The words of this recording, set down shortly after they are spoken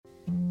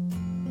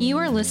You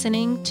are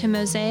listening to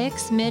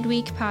Mosaic's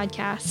Midweek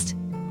Podcast.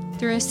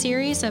 Through a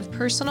series of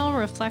personal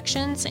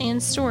reflections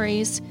and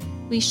stories,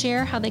 we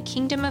share how the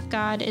kingdom of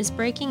God is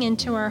breaking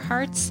into our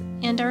hearts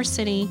and our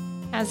city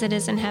as it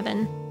is in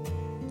heaven.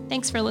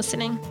 Thanks for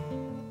listening.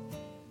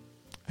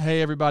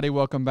 Hey everybody,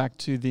 welcome back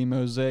to the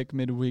Mosaic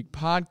Midweek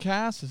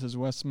Podcast. This is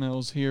Wes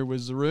Mills here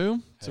with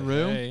Zaru.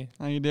 Zaru, hey.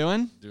 How you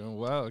doing? Doing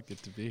well.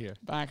 Good to be here.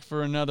 Back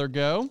for another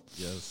go.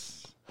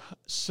 Yes.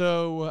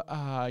 So,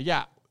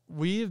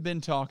 we have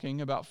been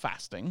talking about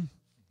fasting,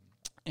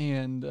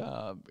 and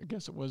I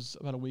guess it was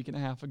about a week and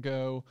a half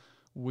ago,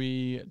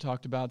 we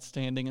talked about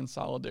standing in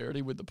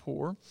solidarity with the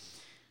poor.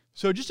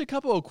 So just a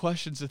couple of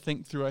questions to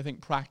think through, I think,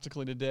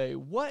 practically today.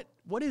 What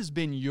has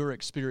been your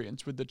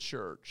experience with the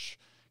church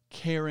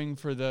caring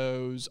for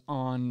those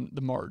on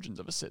the margins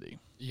of a city?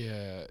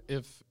 Yeah,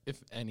 if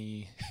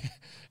any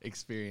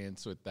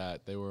experience with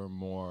that, they were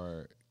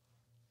more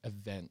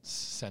events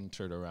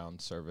centered around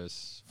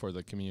service for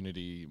the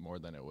community more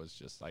than it was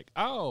just like,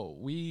 oh,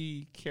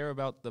 we care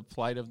about the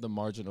plight of the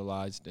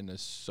marginalized in a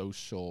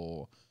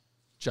social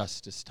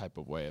justice type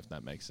of way, if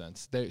that makes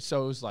sense.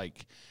 So it was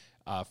like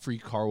free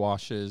car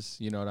washes,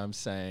 you know what I'm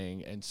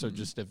saying? And so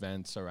just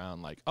events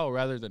around like, oh,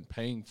 rather than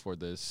paying for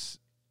this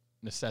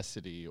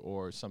necessity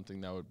or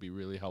something that would be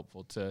really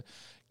helpful to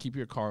keep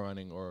your car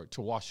running or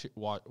to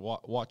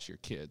watch your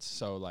kids.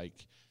 So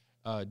like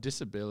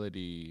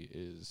disability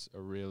is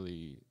a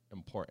really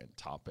important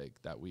topic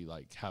that we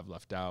like have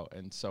left out.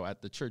 And so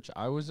at the church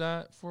I was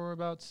at for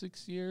about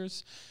 6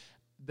 years,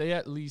 they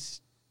at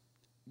least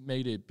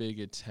made a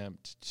big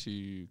attempt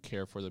to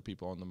care for the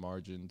people on the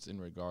margins in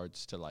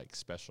regards to like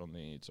special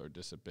needs or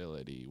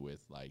disability,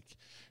 with like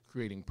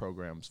creating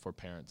programs for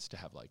parents to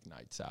have like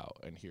nights out,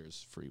 and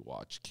here's free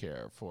watch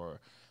care for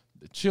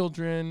the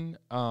children,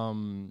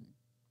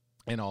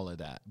 and all of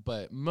that.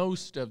 But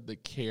most of the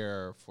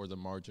care for the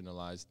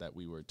marginalized that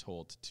we were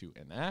told to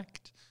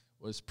enact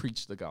was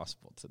preach the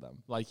gospel to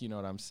them. Like, you know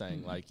what I'm saying?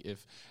 Mm-hmm. Like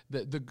if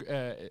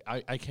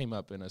I came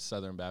up in a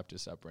Southern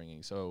Baptist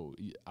upbringing, so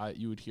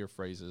you would hear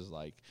phrases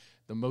like,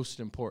 the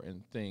most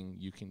important thing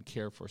you can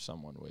care for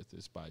someone with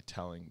is by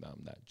telling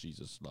them that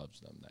Jesus loves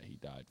them, that he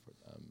died for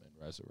them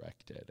and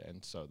resurrected.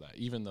 And so that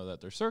even though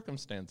that their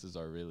circumstances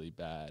are really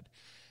bad,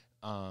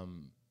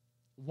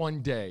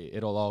 one day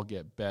it'll all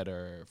get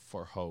better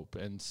for hope.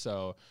 And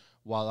so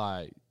while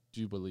I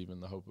do believe in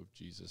the hope of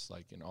Jesus,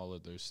 like in all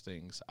of those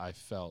things, I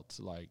felt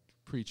like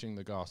preaching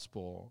the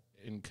gospel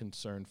in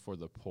concern for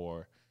the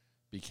poor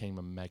became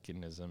a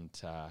mechanism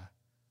to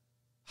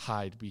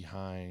hide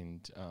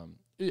behind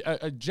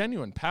a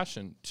genuine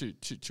passion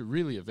to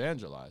really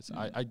evangelize.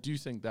 Mm-hmm. I do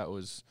think that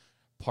was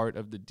part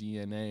of the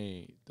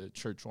DNA the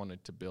church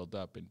wanted to build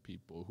up in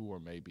people who were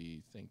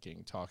maybe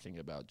talking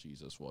about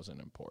Jesus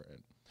wasn't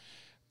important.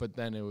 But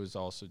then it was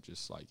also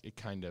just like, it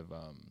kind of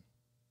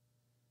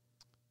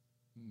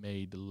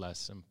made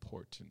less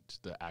important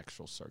the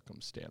actual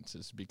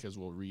circumstances, because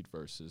we'll read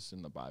verses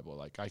in the Bible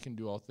like, I can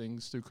do all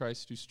things through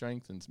Christ who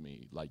strengthens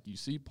me. Like, you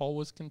see, Paul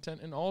was content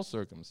in all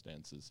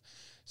circumstances.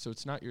 So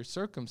it's not your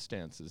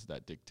circumstances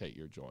that dictate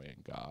your joy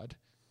in God.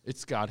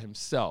 It's God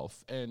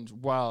himself. And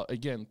while,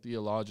 again,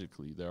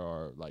 theologically, there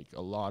are like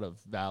a lot of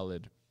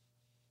valid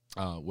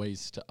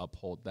ways to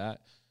uphold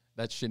that,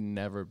 that should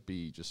never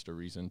be just a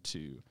reason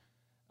to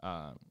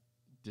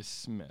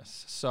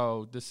dismiss.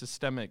 So the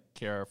systemic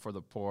care for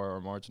the poor or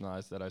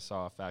marginalized that I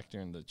saw a factor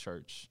in the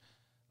church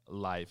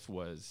life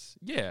was,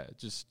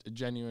 just a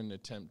genuine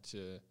attempt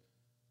to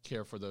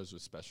care for those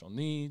with special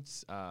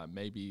needs,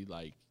 maybe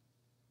like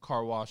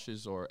car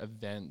washes or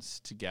events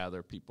to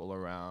gather people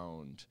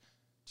around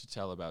to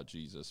tell about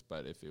Jesus.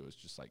 But if it was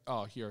just like,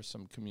 oh, here are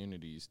some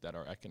communities that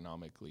are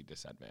economically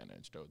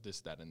disadvantaged, or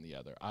this, that, and the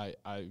other, I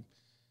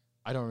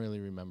don't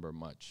really remember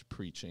much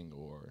preaching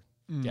or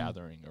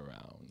gathering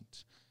around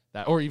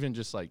that, or even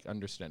just like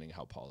understanding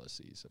how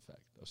policies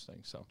affect those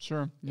things. So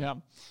sure. Yeah.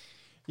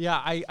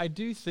 I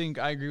do think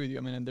I agree with you.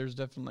 I mean, there's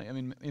definitely,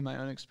 in my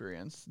own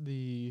experience,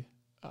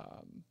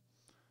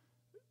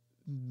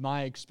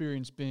 my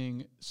experience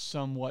being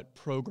somewhat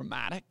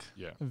programmatic.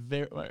 Yeah.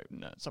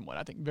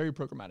 I think very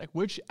programmatic,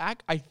 which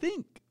I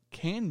think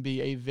can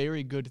be a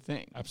very good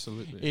thing.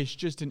 Absolutely. It's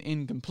just an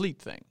incomplete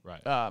thing.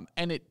 Right.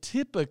 And it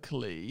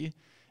typically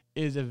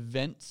is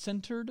event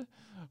centered,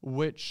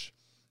 which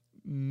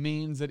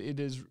means that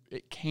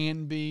it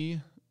can be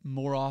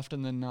more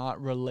often than not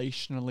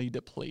relationally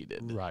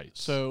depleted. Right.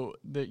 So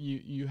that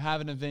you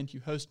have an event, you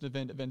host an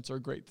event, events are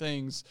great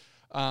things,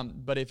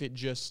 but if it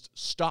just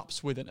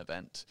stops with an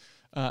event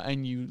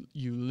and you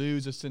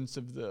lose a sense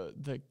of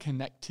the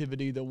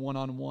connectivity, the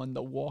one-on-one,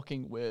 the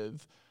walking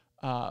with,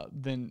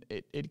 then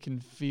it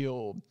can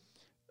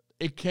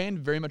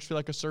very much feel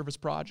like a service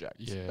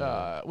project,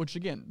 which,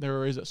 again,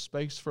 there is a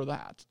space for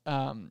that,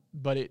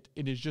 but it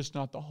is just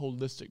not the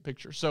holistic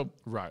picture. So,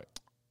 right,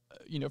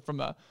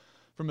 from a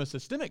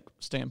systemic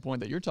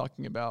standpoint that you're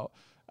talking about,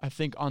 I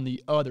think on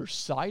the other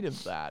side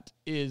of that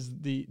is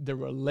the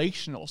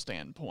relational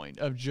standpoint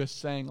of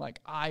just saying, like,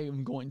 I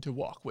am going to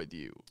walk with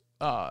you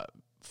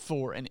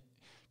for an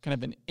kind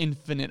of an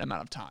infinite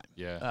amount of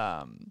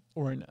time,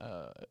 or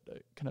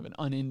kind of an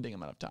unending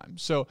amount of time.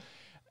 So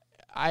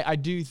I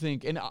do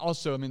think, and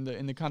also, I mean,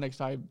 in the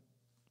context I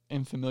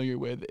am familiar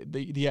with,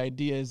 the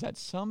idea is that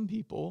some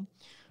people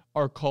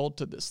are called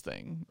to this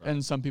thing,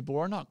 and some people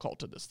are not called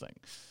to this thing.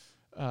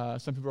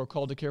 Some people are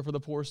called to care for the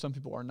poor, some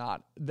people are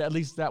not. At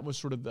least that was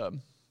sort of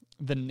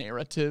the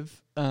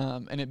narrative,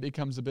 and it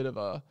becomes a bit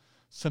of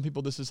some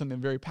people this is something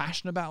they're very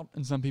passionate about,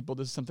 and some people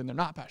this is something they're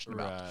not passionate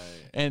about.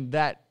 And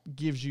that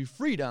gives you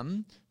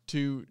freedom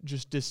to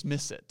just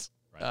dismiss it,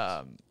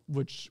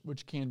 which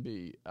can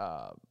be,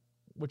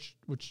 which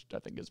I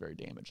think is very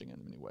damaging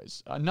in many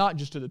ways. Not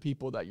just to the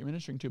people that you're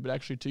ministering to, but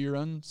actually to your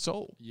own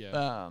soul.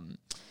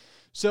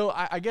 So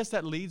I guess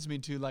that leads me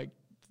to like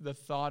the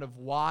thought of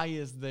why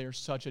is there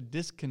such a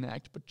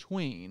disconnect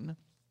between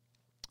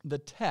the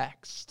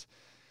text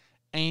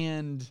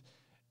and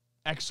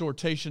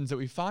exhortations that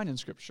we find in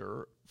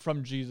Scripture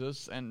from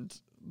Jesus and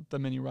the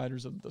many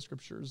writers of the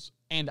Scriptures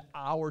and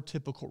our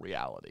typical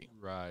reality.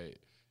 Right.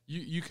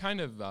 You kind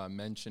of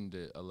mentioned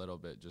it a little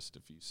bit just a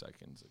few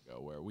seconds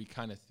ago, where we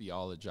kind of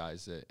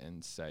theologize it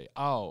and say,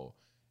 oh,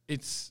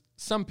 it's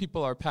some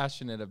people are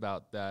passionate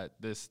about that,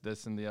 this,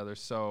 and the other.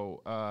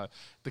 So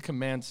the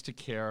commands to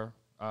care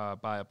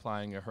by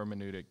applying a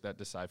hermeneutic that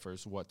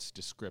deciphers what's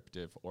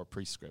descriptive or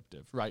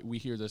prescriptive, right? We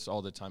hear this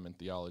all the time in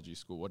theology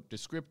school. What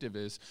descriptive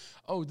is,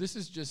 oh, this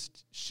is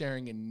just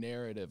sharing a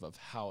narrative of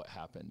how it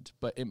happened,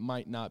 but it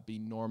might not be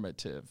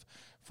normative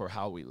for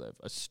how we live.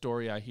 A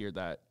story I hear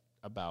that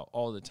about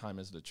all the time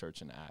is the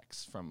church in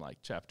Acts, from like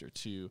chapter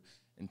 2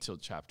 until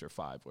chapter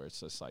 5, where it's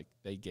just like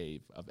they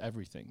gave of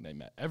everything. They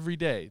met every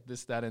day,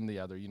 this, that, and the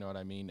other, you know what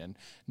I mean? And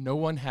no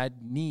one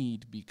had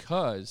need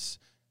because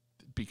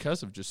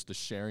of just the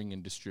sharing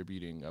and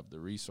distributing of the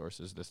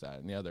resources, this, that,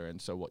 and the other. And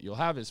so what you'll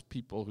have is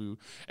people who,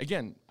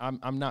 again,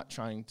 I'm not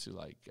trying to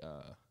like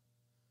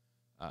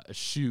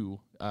eschew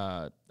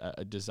a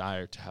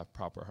desire to have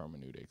proper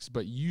hermeneutics,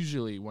 but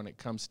usually when it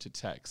comes to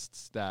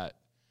texts that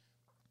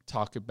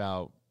talk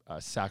about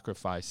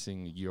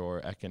sacrificing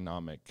your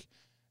economic,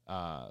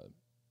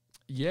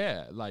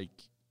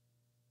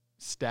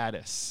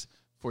 status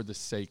for the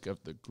sake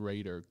of the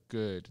greater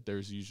good,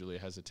 there's usually a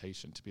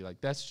hesitation to be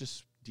like, that's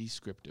just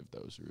descriptive,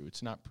 those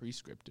roots, not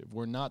prescriptive.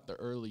 We're not the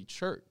early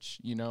church,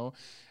 you know.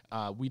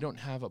 We don't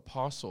have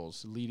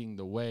apostles leading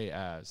the way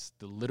as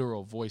the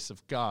literal voice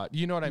of God.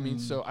 You know what I mean?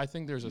 So I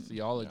think there's a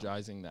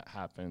theologizing that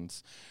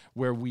happens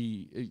where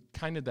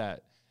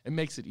it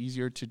makes it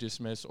easier to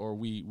dismiss, or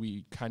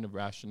we kind of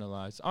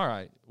rationalize, all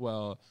right,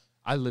 well,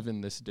 I live in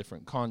this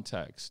different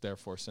context,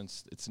 therefore,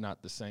 since it's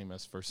not the same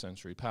as first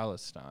century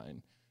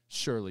Palestine,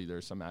 surely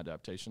there's some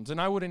adaptations. And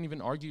I wouldn't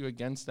even argue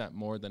against that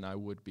more than I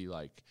would be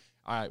like,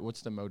 all right,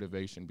 what's the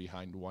motivation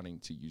behind wanting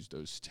to use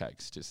those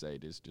texts to say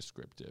it is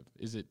descriptive?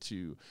 Is it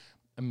to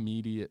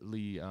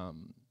immediately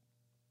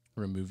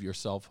remove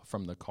yourself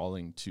from the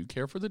calling to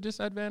care for the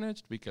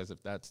disadvantaged? Because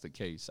if that's the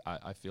case,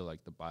 I feel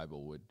like the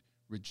Bible would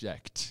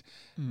reject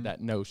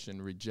that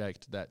notion,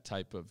 reject that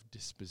type of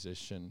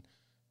disposition.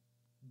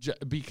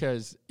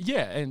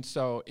 And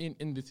so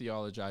in the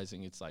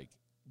theologizing, it's like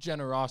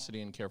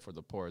generosity and care for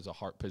the poor is a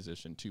heart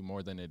position too,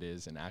 more than it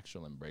is an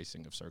actual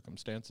embracing of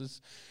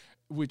circumstances,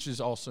 which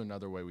is also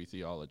another way we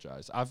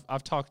theologize.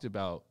 I've talked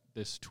about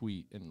this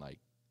tweet in like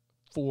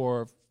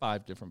 4 or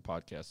 5 different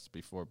podcasts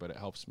before, but it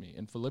helps me.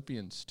 In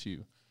Philippians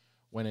 2,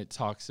 when it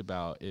talks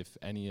about if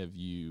any of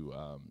you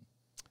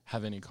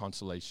have any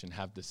consolation,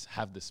 have this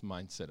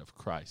mindset of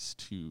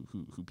Christ who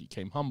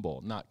became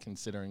humble, not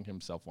considering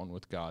himself one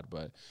with God,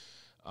 but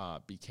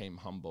became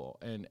humble.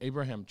 And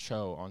Abraham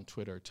Cho on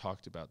Twitter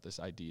talked about this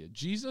idea.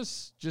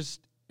 Jesus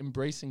just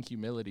embracing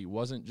humility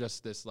wasn't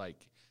just this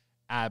like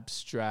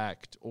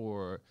abstract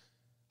or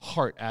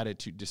heart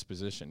attitude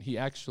disposition. He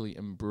actually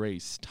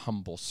embraced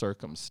humble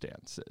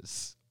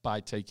circumstances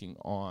by taking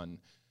on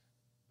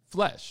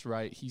flesh,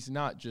 right? He's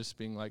not just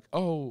being like,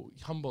 oh,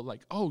 humble,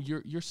 like, oh,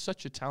 you're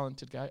such a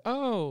talented guy.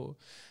 Oh,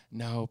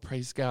 no,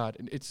 praise God.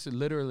 And it's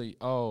literally,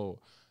 oh,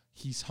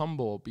 he's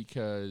humble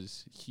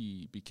because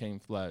he became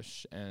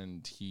flesh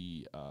and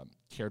he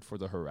cared for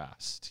the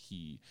harassed.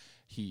 He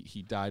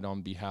died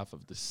on behalf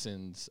of the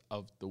sins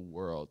of the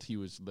world. He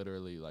was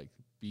literally like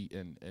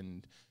beaten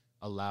and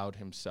allowed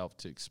himself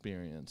to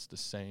experience the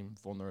same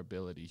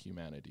vulnerability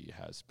humanity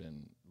has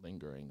been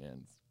lingering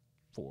in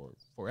for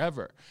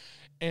forever.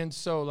 And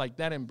so like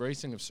that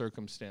embracing of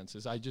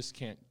circumstances, I just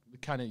can't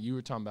kind of, you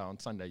were talking about on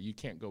Sunday, you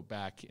can't go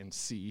back and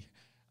see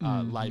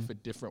life a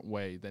different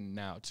way than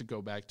now, to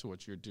go back to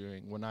what you're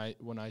doing. When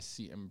I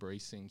see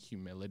embracing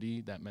humility,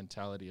 that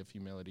mentality of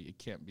humility, it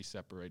can't be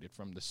separated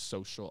from the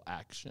social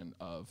action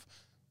of,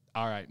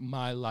 all right,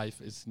 my life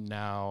is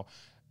now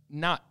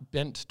not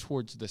bent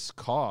towards this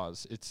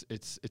cause.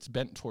 It's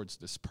bent towards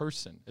this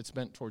person. It's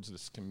bent towards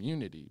this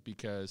community,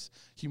 because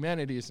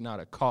humanity is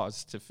not a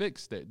cause to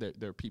fix.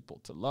 They're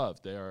people to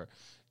love. They are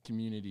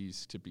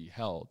communities to be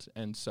held.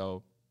 And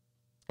so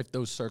if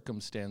those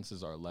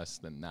circumstances are less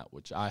than that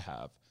which I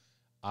have,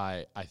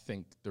 I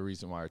think the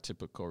reason why our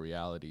typical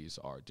realities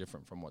are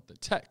different from what the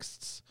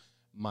texts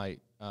might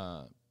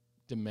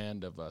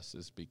demand of us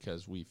is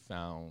because we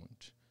found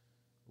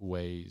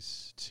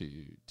ways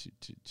to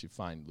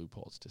find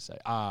loopholes to say,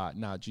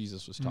 now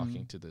Jesus was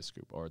talking to this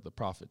group, or the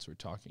prophets were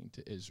talking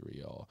to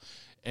Israel.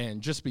 And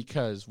just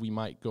because we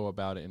might go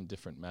about it in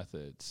different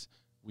methods,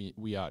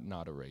 we ought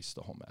not erase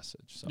the whole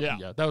message. So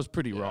yeah, that was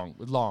pretty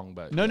long,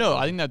 but no,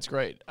 I think that's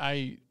great.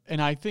 I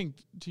think,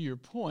 to your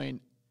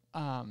point,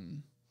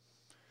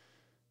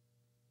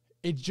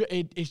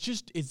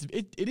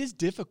 it is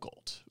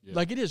difficult. Yeah.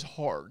 Like, it is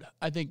hard.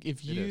 I think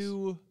if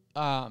you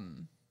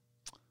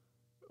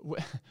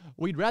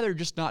we'd rather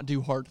just not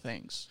do hard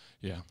things.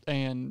 Yeah.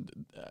 And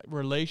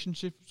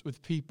relationships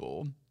with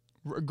people,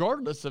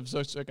 regardless of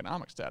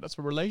socioeconomic status,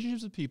 but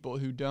relationships with people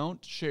who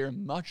don't share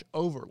much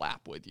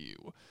overlap with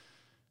you,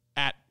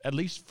 at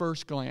least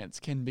first glance,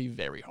 can be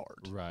very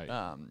hard. Right.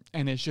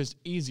 And it's just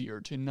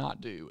easier to not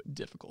do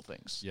difficult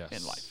things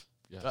in life.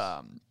 Yes.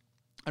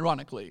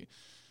 Ironically,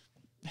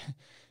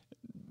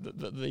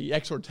 the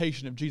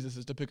exhortation of Jesus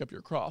is to pick up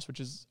your cross, which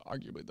is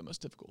arguably the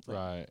most difficult thing.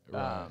 Right.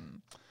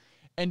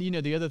 And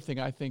the other thing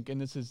I think, and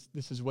this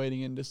is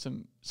wading into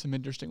some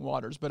interesting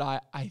waters, but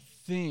I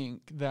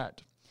think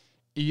that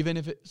even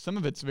if some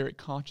of it's very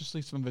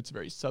consciously, some of it's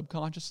very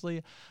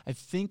subconsciously, I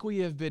think we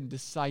have been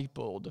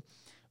discipled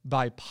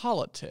by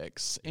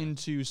politics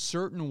into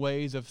certain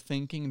ways of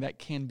thinking that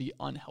can be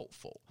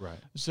unhelpful. Right.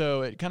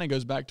 So it kind of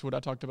goes back to what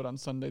I talked about on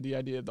Sunday, the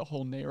idea of the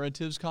whole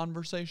narratives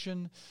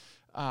conversation.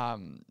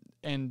 And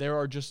there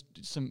are just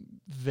some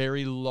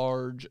very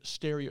large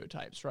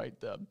stereotypes, right?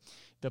 The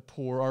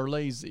poor are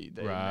lazy.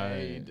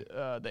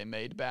 They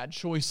made bad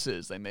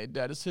choices. They made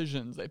bad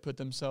decisions. They put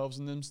themselves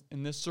in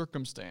this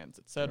circumstance,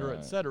 et cetera,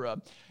 et cetera.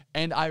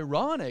 And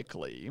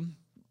ironically,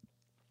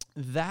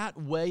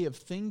 that way of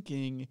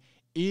thinking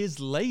is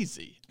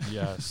lazy.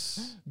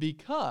 Yes.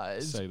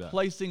 Because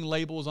placing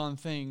labels on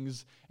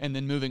things and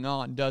then moving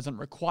on doesn't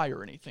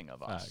require anything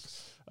of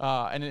us.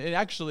 And it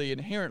actually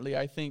inherently,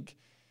 I think,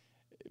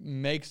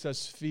 makes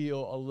us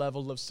feel a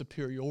level of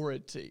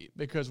superiority,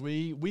 because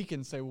we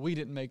can say, well, we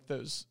didn't make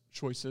those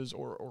choices,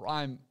 or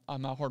I'm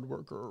a hard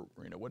worker, or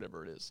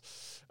whatever it is.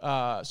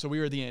 So we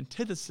are the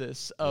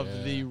antithesis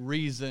of the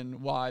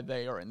reason why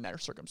they are in their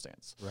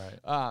circumstance. Right.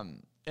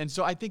 And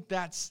so I think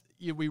that's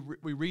we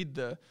read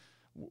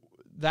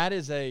that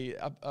is a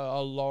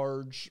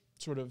large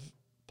sort of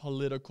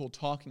political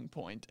talking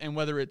point, and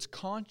whether it's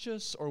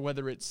conscious or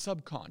whether it's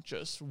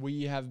subconscious,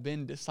 we have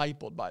been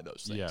discipled by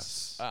those things.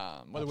 Yes,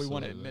 whether we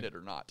want to admit it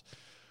or not.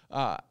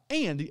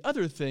 And the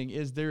other thing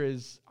is,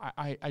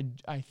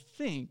 I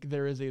think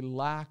there is a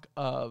lack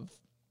of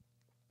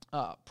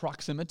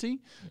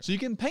proximity. So you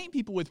can paint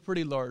people with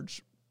pretty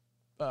large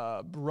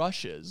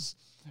brushes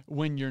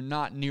when you're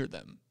not near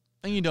them,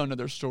 and you don't know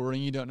their story,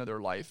 and you don't know their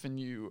life, and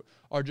you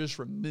are just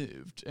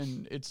removed.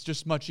 And it's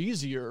just much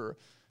easier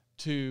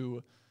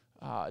to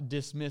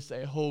dismiss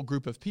a whole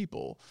group of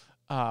people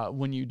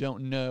when you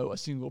don't know a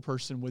single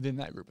person within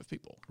that group of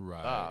people.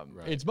 Right.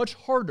 It's much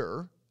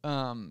harder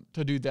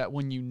to do that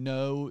when you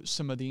know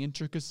some of the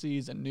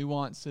intricacies and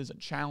nuances and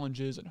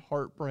challenges and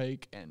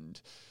heartbreak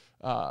and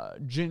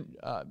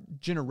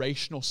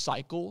generational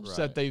cycles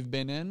that they've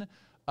been in.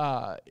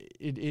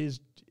 It is,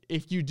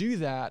 if you do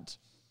that,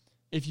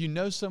 if you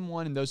know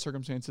someone in those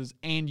circumstances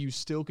and you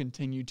still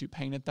continue to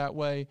paint it that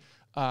way,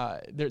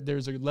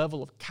 there's a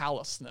level of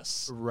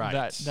callousness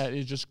that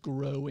is just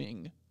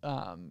growing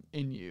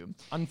in you.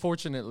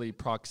 Unfortunately,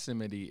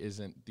 proximity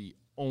isn't the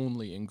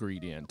only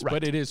ingredient,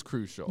 but it is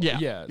crucial.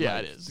 Yeah,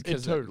 it is.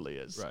 It totally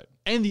is. Right.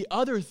 And the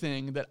other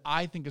thing that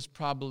I think is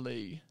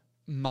probably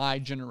my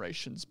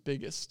generation's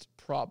biggest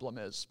problem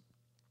is,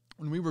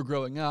 when we were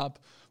growing up,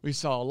 we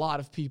saw a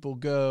lot of people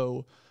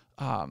go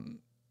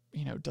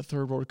to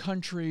third world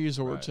countries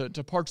or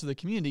to parts of the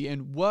community.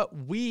 And what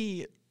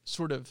we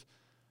sort of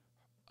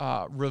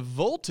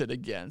revolted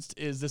against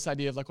is this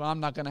idea of, like, well,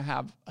 I'm not going to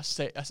have a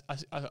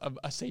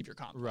savior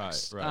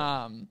complex.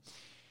 Right.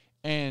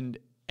 And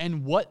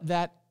what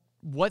that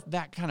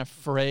kind of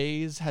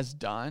phrase has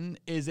done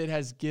is it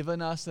has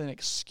given us an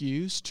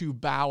excuse to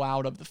bow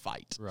out of the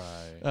fight.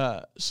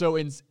 Right. So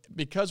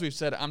because we've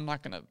said I'm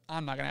not gonna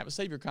have a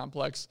savior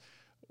complex,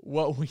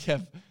 what we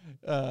have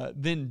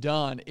then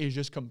done is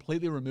just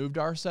completely removed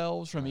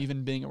ourselves from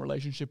even being in a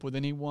relationship with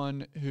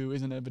anyone who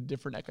isn't of a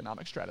different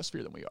economic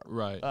stratosphere than we are.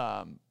 Right.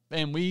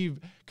 And we've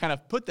kind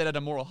of put that at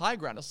a moral high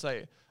ground to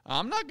say,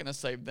 I'm not going to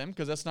save them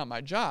because that's not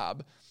my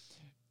job.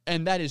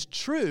 And that is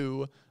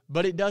true,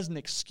 but it doesn't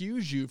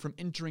excuse you from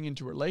entering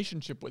into a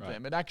relationship with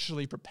them. It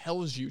actually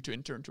propels you to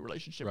enter into a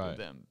relationship with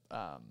them.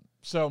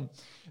 So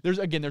there's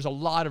a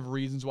lot of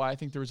reasons why I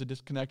think there is a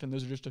disconnect, and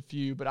those are just a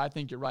few, but I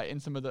think you're right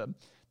in some of the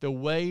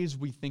ways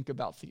we think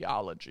about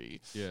theology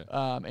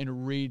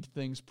and read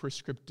things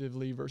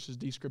prescriptively versus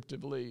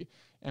descriptively.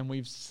 And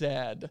we've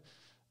said,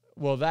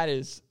 well, that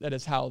is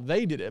how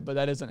they did it, but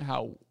that isn't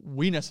how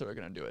we necessarily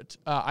are going to do it.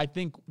 I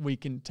think we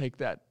can take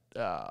that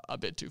a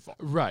bit too far.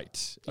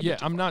 Right.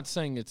 I'm not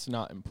saying it's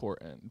not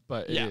important,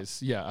 but it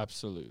is. Yeah,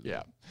 absolutely.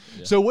 Yeah.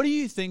 So what do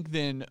you think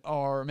then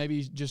are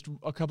maybe just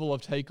a couple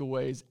of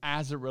takeaways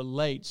as it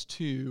relates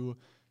to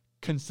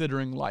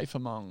considering life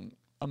among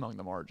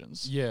the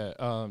margins? Yeah,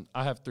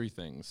 I have 3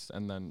 things,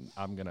 and then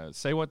I'm going to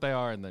say what they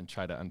are and then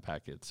try to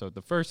unpack it. So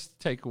the first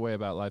takeaway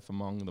about life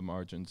among the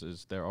margins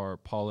is there are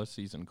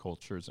policies and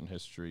cultures and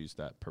histories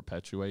that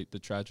perpetuate the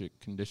tragic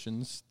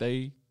conditions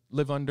they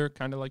live under,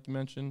 kind of like you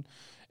mentioned.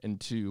 And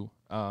 2,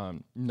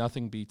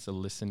 nothing beats a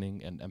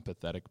listening and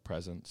empathetic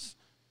presence.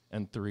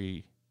 And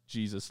 3,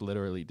 Jesus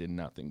literally did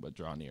nothing but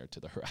draw near to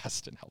the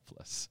harassed and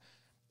helpless.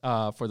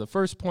 For the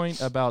first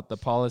point about the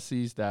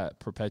policies that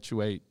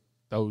perpetuate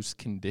those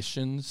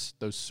conditions,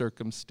 those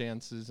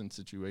circumstances and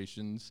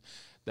situations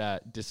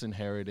that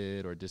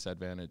disinherited or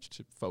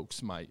disadvantaged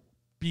folks might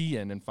be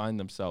in and find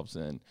themselves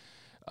in.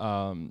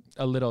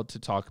 A little to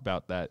talk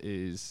about that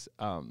is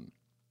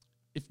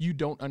if you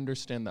don't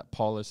understand that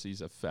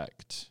policies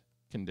affect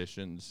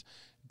conditions,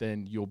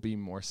 then you'll be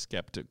more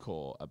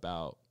skeptical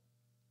about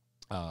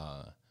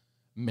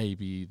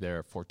maybe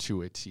their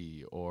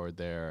fortuity or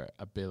their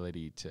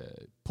ability to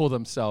pull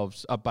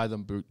themselves up by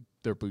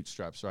their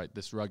bootstraps, right?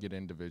 This rugged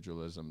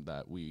individualism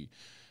that we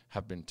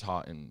have been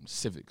taught in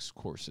civics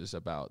courses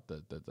about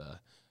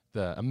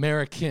the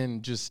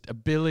American just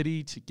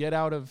ability to get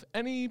out of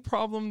any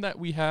problem that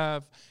we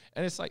have.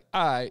 And it's like,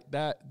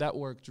 that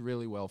worked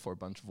really well for a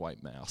bunch of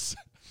white males.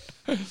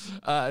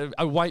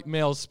 White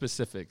males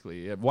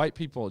specifically. White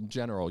people in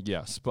general,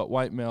 yes, but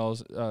white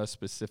males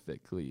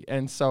specifically.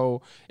 And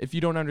so if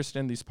you don't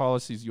understand these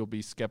policies, you'll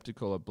be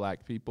skeptical of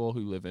black people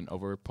who live in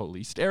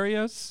over-policed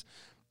areas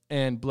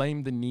and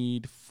blame the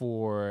need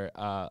for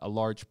a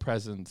large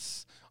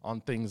presence on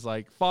things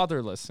like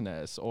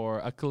fatherlessness or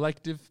a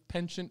collective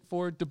penchant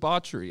for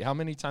debauchery. How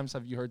many times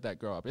have you heard that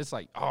grow up? It's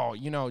like,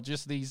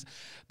 just these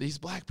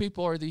black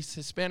people or these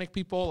Hispanic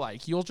people,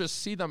 like you'll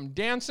just see them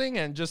dancing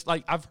and just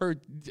like there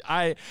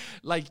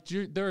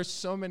are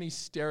so many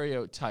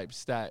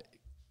stereotypes that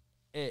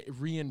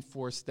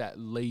reinforce that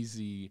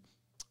lazy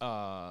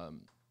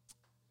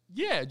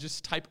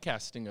just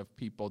typecasting of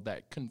people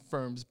that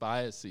confirms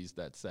biases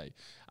that say,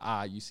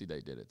 you see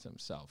they did it to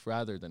himself,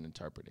 rather than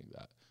interpreting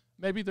that.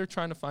 Maybe they're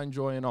trying to find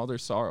joy in all their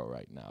sorrow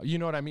right now. You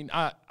know what I mean?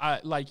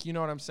 You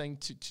know what I'm saying?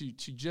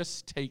 To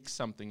just take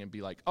something and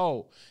be like,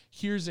 oh,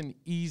 here's an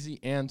easy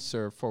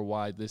answer for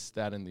why this,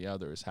 that, and the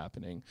other is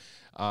happening.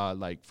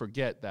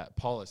 Forget that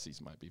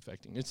policies might be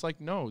affecting. It's like,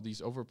 no,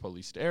 these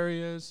over-policed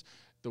areas,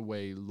 the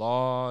way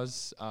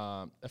laws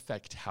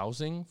affect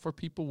housing for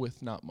people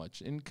with not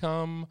much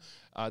income.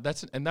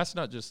 That's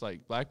not just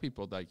like black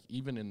people. Like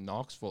even in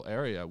Knoxville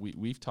area,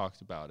 we've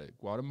talked about it.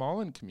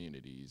 Guatemalan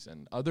communities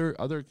and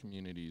other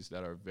communities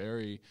that are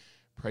very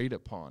preyed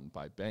upon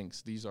by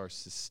banks. These are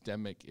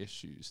systemic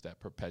issues that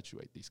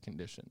perpetuate these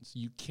conditions.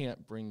 You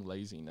can't bring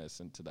laziness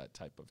into that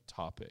type of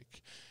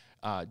topic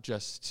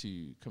just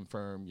to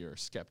confirm your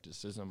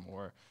skepticism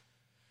or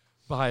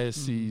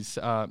biases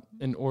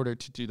in order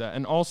to do that.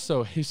 And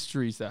also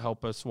histories that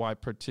help us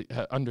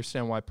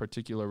understand why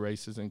particular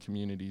races and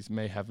communities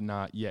may have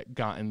not yet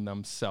gotten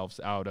themselves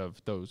out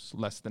of those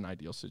less than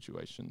ideal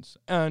situations.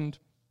 And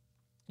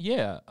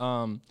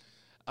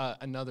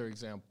another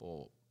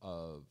example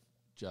of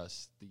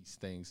just these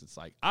things, it's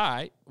like,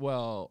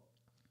 the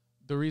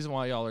reason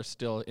why y'all are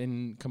still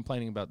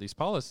complaining about these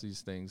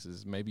policies things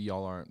is maybe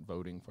y'all aren't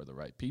voting for the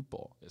right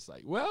people. It's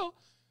like,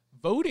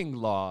 voting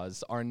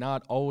laws are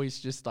not always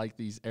just like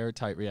these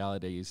airtight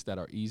realities that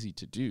are easy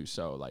to do.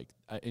 So like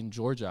in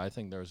Georgia, I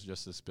think there was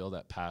just this bill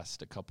that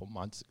passed a couple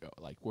months ago.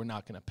 Like we're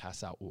not going to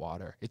pass out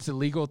water. It's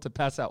illegal to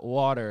pass out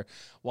water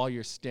while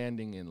you're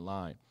standing in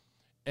line.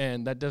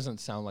 And that doesn't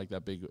sound like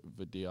that big of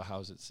a deal.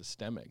 How is it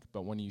systemic?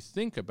 But when you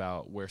think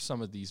about where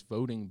some of these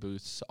voting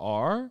booths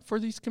are for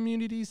these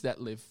communities that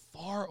live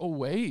far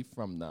away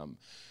from them,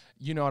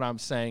 you know what I'm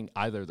saying?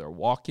 Either they're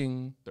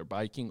walking, they're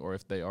biking, or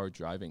if they are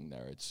driving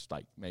there, it's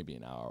like maybe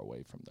an hour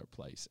away from their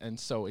place. And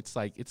so it's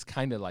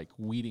kind of like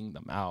weeding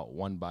them out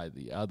one by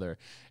the other.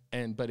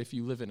 But if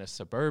you live in a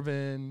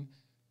suburban,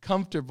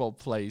 comfortable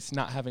place,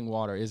 not having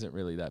water isn't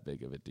really that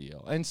big of a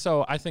deal. And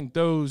so I think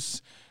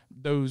those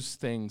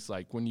things,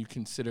 like when you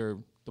consider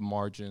the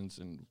margins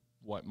and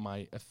what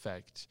might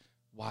affect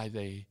why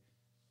they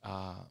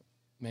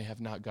may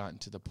have not gotten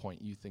to the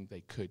point you think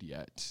they could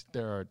yet.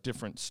 There are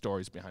different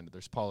stories behind it.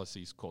 There's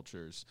policies,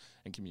 cultures,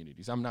 and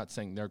communities. I'm not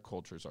saying their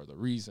cultures are the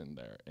reason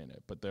they're in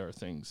it, but there are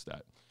things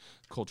that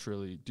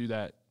culturally do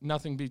that.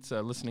 Nothing beats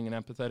listening an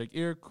empathetic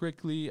ear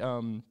quickly.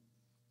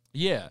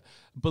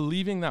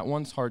 Believing that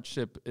one's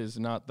hardship is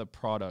not the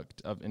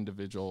product of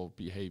individual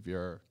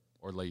behavior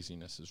or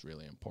laziness is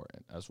really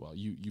important as well.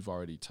 You've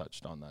already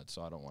touched on that,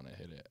 so I don't want to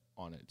hit it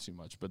on it too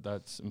much, but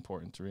that's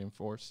important to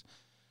reinforce.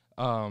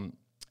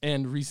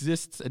 And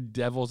resists a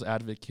devil's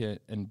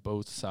advocate and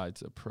both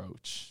sides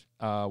approach.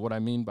 What I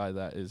mean by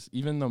that is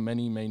even though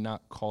many may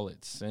not call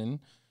it sin,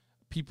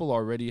 people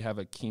already have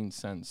a keen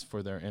sense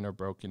for their inner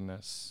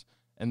brokenness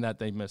and that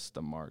they missed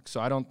the mark.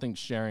 So I don't think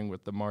sharing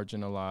with the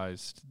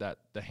marginalized that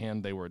the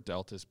hand they were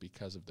dealt is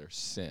because of their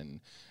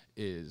sin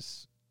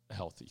is a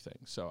healthy thing.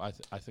 So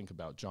I think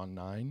about John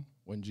 9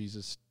 when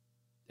Jesus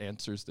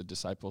answers the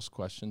disciples'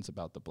 questions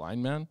about the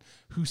blind man.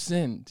 Who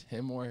sinned,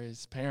 him or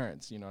his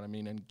parents? You know what I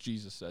mean? And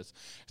Jesus says,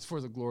 it's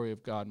for the glory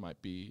of God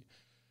might be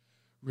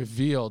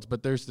revealed.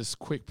 But there's this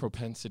quick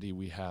propensity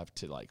we have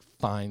to like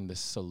find the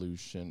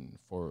solution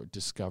for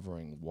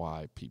discovering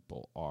why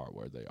people are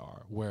where they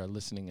are, where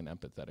listening and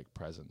empathetic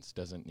presence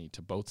doesn't need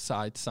to both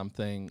side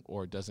something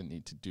or doesn't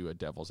need to do a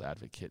devil's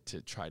advocate to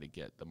try to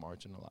get the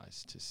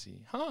marginalized to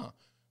see,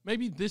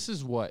 maybe this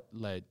is what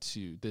led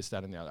to this,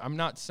 that, and the other. I'm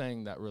not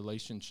saying that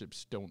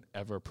relationships don't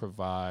ever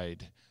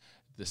provide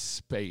the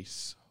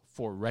space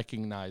for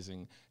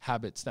recognizing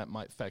habits that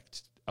might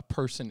affect a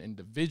person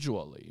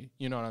individually.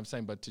 You know what I'm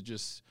saying? But to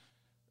just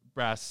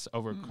brass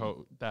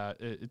overcoat that,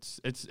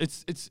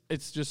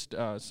 it's just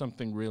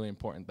something really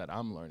important that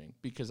I'm learning,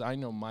 because I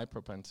know my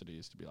propensity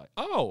is to be like,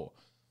 oh,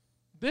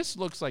 this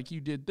looks like you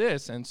did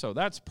this, and so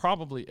that's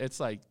probably, it's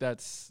like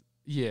that's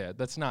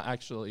not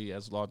actually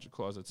as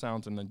logical as it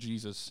sounds. And then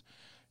Jesus,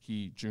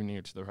 he drew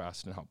near to the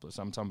harassed and helpless.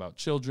 I'm talking about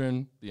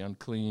children, the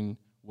unclean,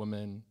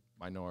 women,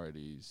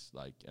 minorities,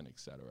 like, and et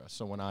cetera.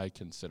 So when I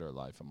consider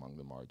life among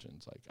the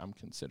margins, like, I'm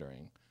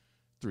considering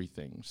 3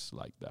 things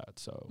like that.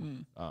 So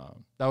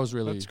that was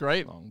really That's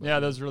great. long,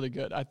 Yeah, that was really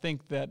good. I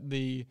think that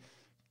the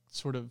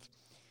sort of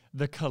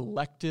the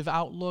collective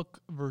outlook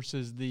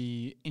versus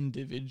the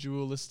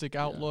individualistic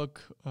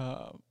outlook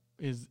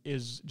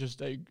is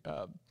just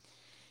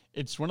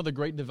it's one of the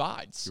great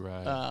divides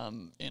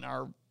in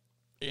our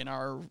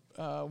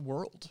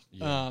world,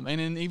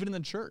 and even in the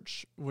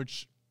church,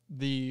 which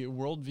the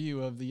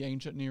worldview of the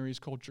ancient Near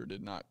East culture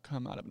did not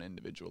come out of an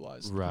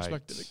individualized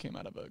perspective; it came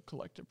out of a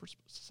collective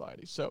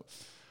society. So,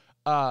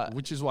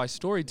 which is why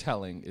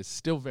storytelling is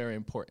still very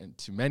important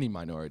to many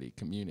minority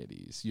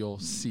communities. You'll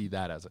see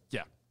that as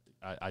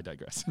I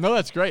digress. No,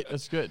 that's great.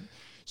 That's good.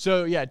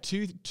 So yeah,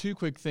 two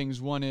quick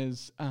things. One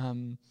is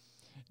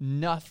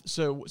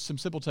so some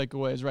simple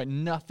takeaways, right?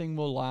 Nothing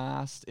will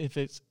last if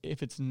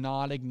it's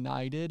not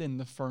ignited in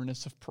the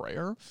furnace of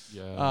prayer.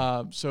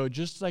 Yeah. So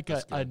just like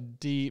a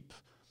deep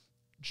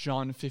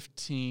John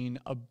 15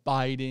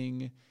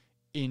 abiding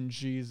in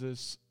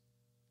Jesus.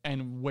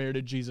 And where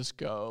did Jesus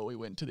go?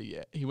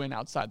 He went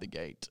outside the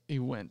gate. He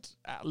went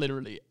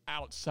literally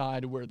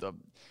outside where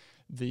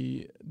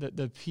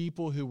the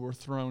people who were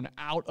thrown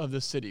out of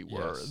the city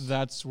were. Yes.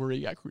 That's where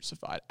he got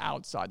crucified,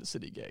 outside the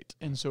city gate.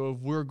 And so if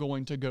we're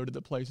going to go to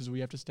the places,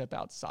 we have to step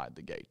outside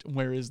the gate.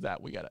 Where is that?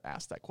 We got to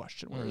ask that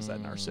question. Where is that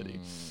in our city?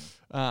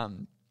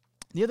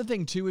 The other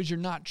thing, too, is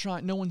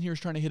no one here is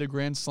trying to hit a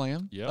grand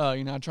slam. Yep.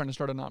 You're not trying to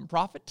start a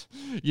nonprofit.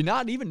 You're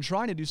not even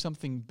trying to do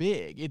something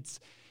big. It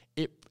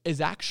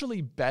is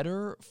actually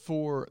better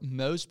for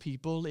most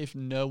people if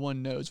no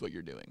one knows what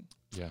you're doing.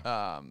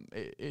 Yeah.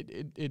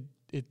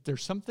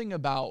 There's something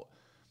about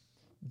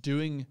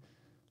doing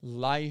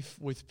life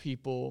with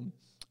people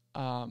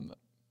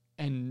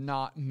and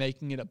not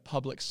making it a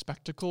public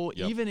spectacle,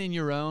 even in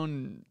your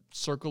own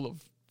circle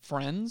of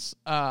friends,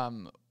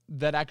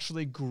 that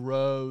actually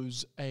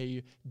grows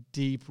a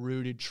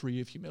deep-rooted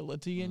tree of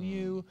humility in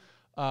you,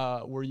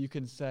 where you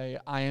can say,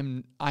 I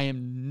am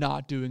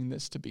not doing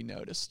this to be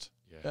noticed.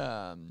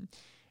 Yeah.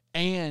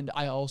 And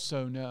I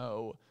also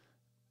know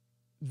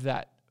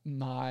that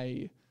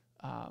my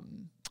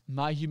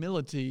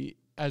humility,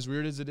 as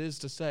weird as it is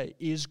to say,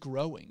 is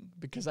growing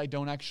because I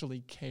don't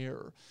actually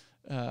care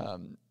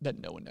that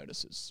no one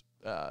notices.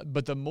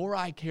 But the more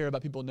I care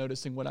about people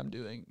noticing what I'm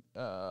doing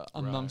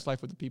amongst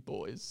life with the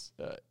people,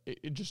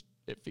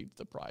 it feeds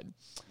the pride.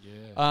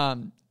 Yeah.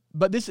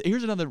 But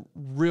here's another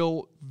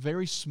real,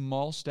 very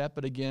small step,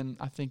 but again,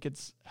 I think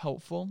it's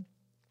helpful.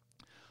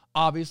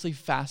 Obviously,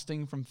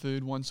 fasting from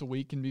food once a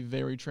week can be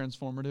very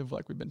transformative,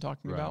 like we've been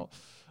talking about.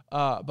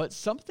 But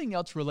something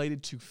else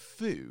related to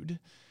food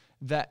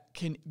that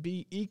can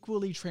be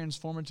equally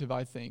transformative,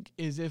 I think,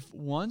 is if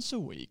once a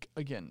week,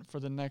 again,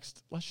 for the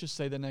next, let's just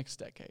say the next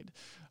decade,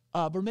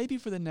 but maybe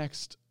for the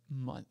next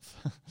month,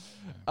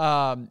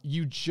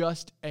 you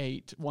just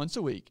ate, once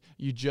a week,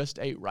 you just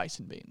ate rice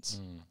and beans.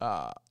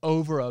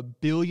 Over 1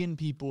 billion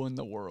people in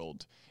the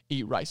world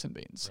eat rice and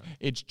beans. Right.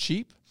 It's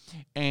cheap,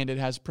 and it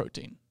has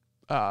protein,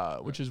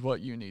 which is what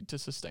you need to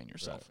sustain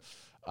yourself.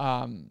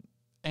 Right.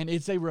 And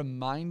it's a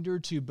reminder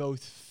to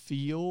both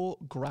feel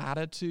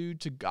gratitude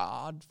to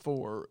God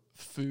for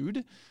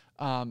food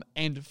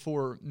and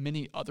for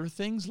many other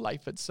things,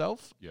 life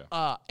itself,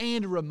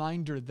 and a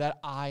reminder that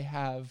I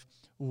have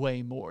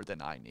way more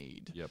than I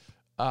need. Yep.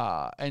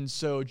 And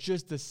so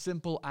just the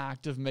simple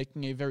act of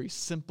making a very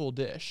simple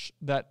dish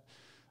that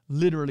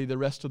literally the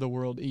rest of the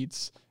world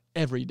eats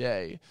every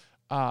day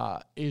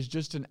is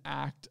just an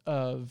act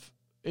of,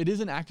 it is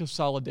an act of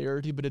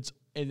solidarity, but it's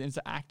an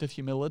act of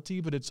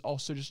humility, but it's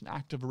also just an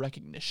act of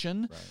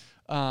recognition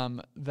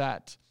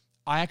that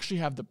I actually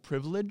have the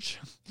privilege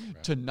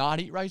to not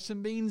eat rice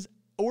and beans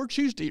or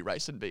choose to eat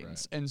rice and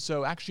beans. Right. And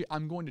so actually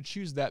I'm going to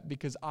choose that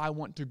because I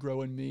want to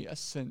grow in me a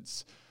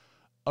sense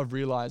of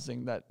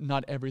realizing that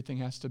not everything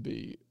has to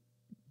be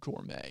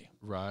gourmet.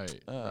 Right.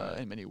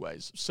 In many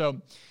ways.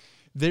 So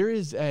there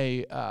is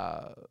a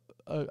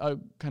a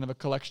kind of a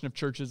collection of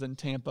churches in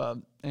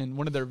Tampa, and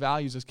one of their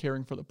values is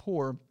caring for the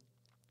poor.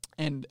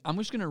 And I'm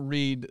just going to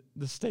read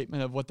the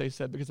statement of what they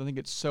said because I think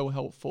it's so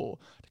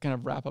helpful to kind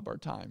of wrap up our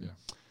time.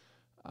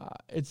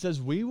 It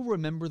says, "We will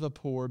remember the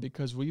poor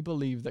because we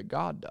believe that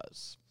God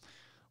does.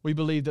 We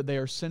believe that they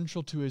are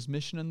central to his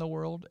mission in the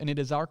world, and it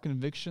is our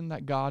conviction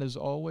that God is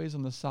always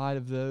on the side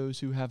of those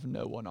who have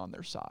no one on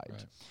their side.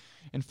 Right.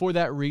 And for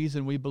that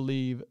reason, we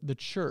believe the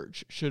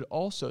church should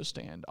also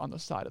stand on the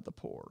side of the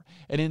poor,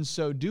 and in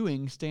so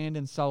doing, stand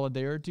in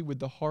solidarity with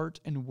the heart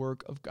and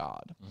work of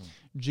God.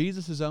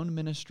 Jesus' own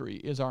ministry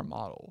is our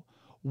model.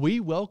 We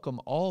welcome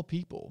all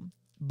people,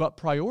 but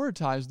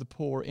prioritize the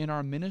poor in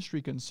our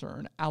ministry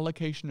concern,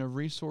 allocation of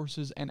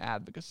resources, and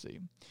advocacy.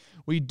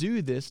 We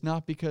do this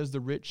not because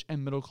the rich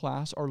and middle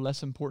class are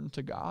less important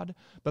to God,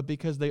 but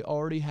because they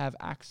already have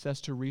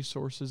access to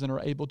resources and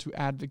are able to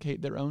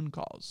advocate their own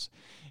cause.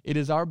 It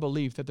is our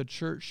belief that the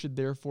church should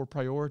therefore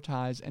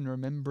prioritize and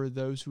remember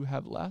those who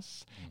have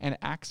less and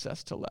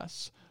access to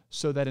less,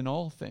 so that in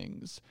all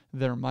things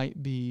there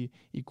might be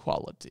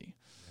equality."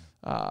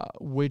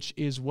 Which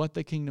is what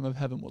the kingdom of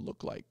heaven will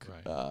look like.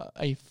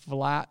 Right.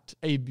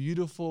 A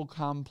beautiful,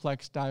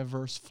 complex,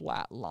 diverse,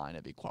 flat line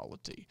of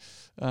equality,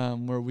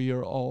 where we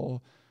are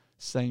all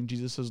saying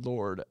Jesus is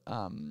Lord,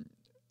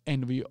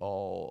 and we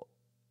all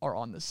are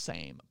on the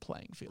same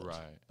playing field.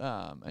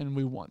 Right. And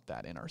we want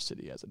that in our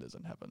city as it is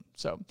in heaven.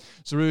 So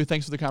Zaru,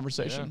 thanks for the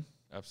conversation.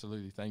 Yeah,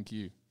 absolutely. Thank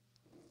you.